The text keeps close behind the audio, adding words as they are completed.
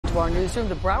To our newsroom,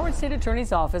 the Broward State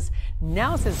Attorney's Office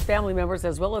now says family members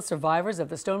as well as survivors of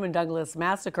the Stoneman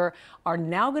massacre are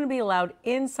now going to be allowed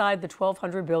inside the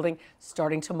 1200 building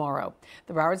starting tomorrow.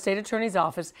 The Broward State Attorney's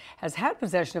Office has had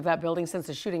possession of that building since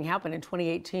the shooting happened in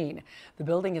 2018. The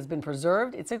building has been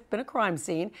preserved. It's been a crime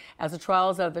scene as the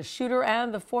trials of the shooter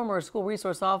and the former school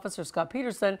resource officer Scott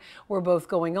Peterson were both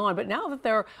going on. But now that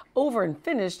they're over and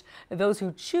finished, those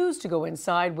who choose to go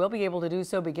inside will be able to do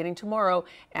so beginning tomorrow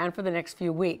and for the next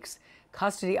few weeks.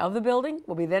 Custody of the building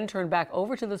will be then turned back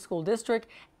over to the school district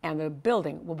and the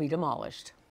building will be demolished.